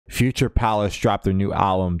Future Palace dropped their new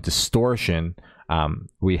album, Distortion.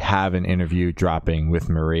 We have an interview dropping with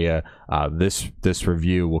Maria. This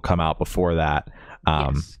review will come out before that.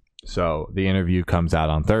 Yes. So the interview comes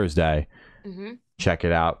out on Thursday. Mm-hmm. Check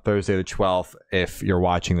it out, Thursday the 12th. If you're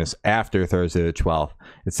watching this after Thursday the 12th,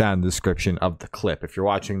 it's down in the description of the clip. If you're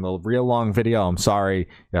watching the real long video, I'm sorry,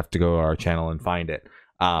 you have to go to our channel and find it.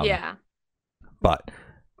 Yeah. But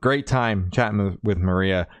great time chatting with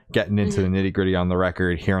Maria, getting into the nitty gritty on the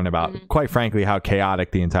record, hearing about, quite frankly, how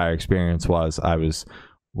chaotic the entire experience was. I was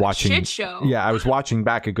watching shit show. Yeah, I was watching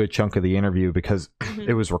back a good chunk of the interview because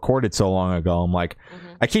it was recorded so long ago. I'm like,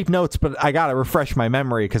 I keep notes, but I gotta refresh my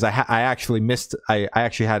memory because I actually missed. I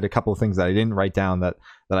actually had a couple of things that I didn't write down that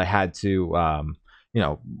I had to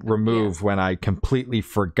remove when I completely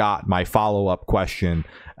forgot my follow-up question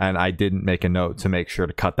and I didn't make a note to make sure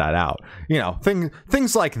to cut that out.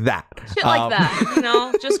 Things like that. Shit like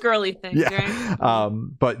that. Just girly things. Yeah. Right?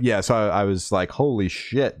 But yeah, so I was like, holy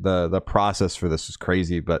shit, the process for this is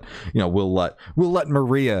crazy. But we'll let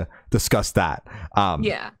Maria discuss that.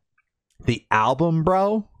 Yeah. The album,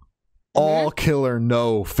 bro, all killer,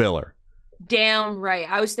 no filler. Damn right.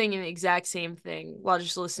 I was thinking the exact same thing while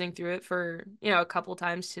just listening through it for, a couple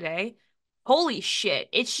times today. Holy shit.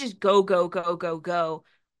 It's just go, go, go, go, go.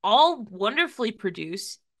 All wonderfully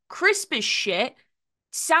produced, crisp as shit.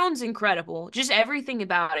 Sounds incredible. Just everything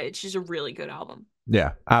about it. It's just a really good album.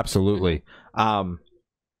 Yeah, absolutely.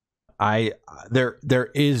 There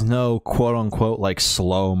is no quote unquote like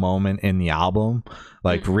slow moment in the album.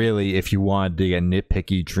 Like really, if you wanted to get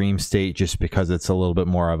nitpicky, Dream State, just because it's a little bit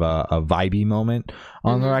more of a vibey moment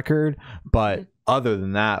on the record. But other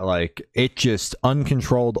than that, like it just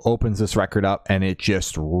uncontrolled opens this record up and it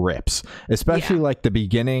just rips. Especially like the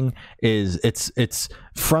beginning it's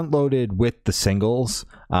front loaded with the singles.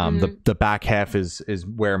 The back half is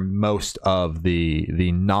where most of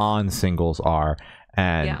the non-singles are.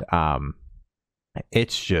 And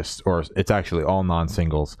it's actually all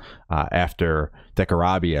non-singles after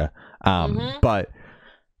Decarabia, but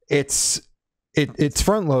it's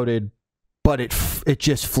front loaded, but it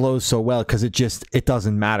just flows so well because it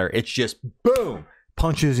doesn't matter. It's just boom,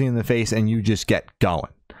 punches you in the face and you just get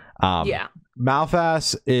going.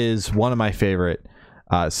 Mouth-Ass is one of my favorite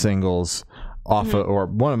singles or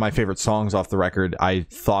one of my favorite songs off the record. I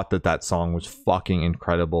thought that song was fucking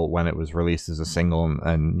incredible when it was released as a single,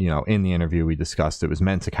 and in the interview we discussed it was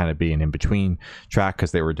meant to kind of be an in-between track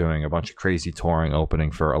because they were doing a bunch of crazy touring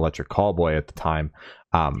opening for Electric Callboy at the time.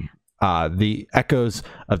 The Echoes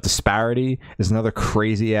of Disparity is another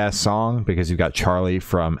crazy ass song because you've got Charlie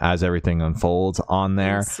from As Everything Unfolds on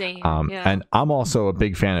there. Insane. And I'm also a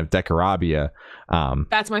big fan of Decarabia.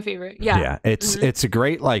 That's my favorite. Yeah, it's a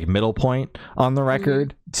great like middle point on the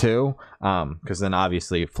record too, because then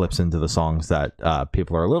obviously it flips into the songs that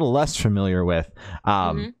people are a little less familiar with,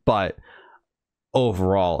 but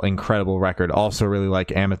overall incredible record. Also really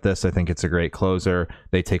like Amethyst. I think it's a great closer.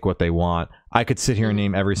 They take what they want. I could sit here and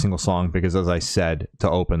name every single song because, as I said to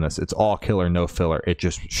open this, it's all killer, no filler. It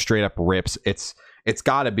just straight up rips. It's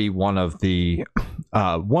got to be one of the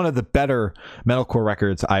better metalcore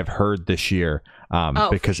records I've heard this year,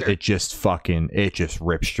 because it just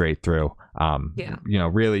rips straight through.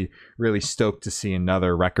 Really, really stoked to see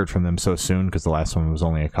another record from them so soon because the last one was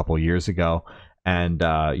only a couple years ago. And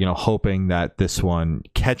hoping that this one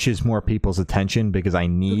catches more people's attention because I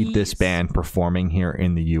need this band performing here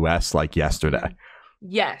in the US like yesterday.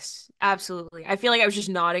 Yes, absolutely. I feel like I was just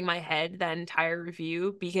nodding my head that entire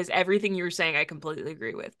review because everything you were saying I completely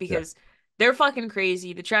agree with because they're fucking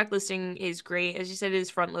crazy. The track listing is great. As you said, it is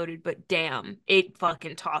front loaded, but damn, it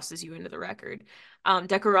fucking tosses you into the record.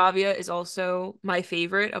 Decaravia is also my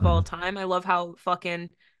favorite of all time. I love how fucking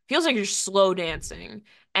feels like you're slow dancing.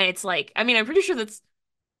 And it's like, I mean, I'm pretty sure that's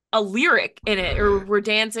a lyric in it, or we're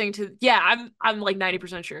dancing to, I'm like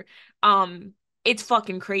 90% sure. It's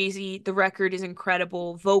fucking crazy. The record is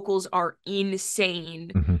incredible. Vocals are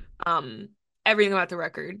insane. Everything about the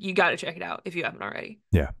record, you got to check it out if you haven't already.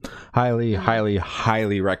 Yeah.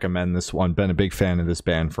 Highly recommend this one. Been a big fan of this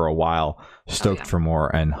band for a while. Stoked for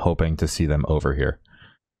more and hoping to see them over here.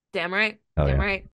 Damn right. Hell Damn yeah. right.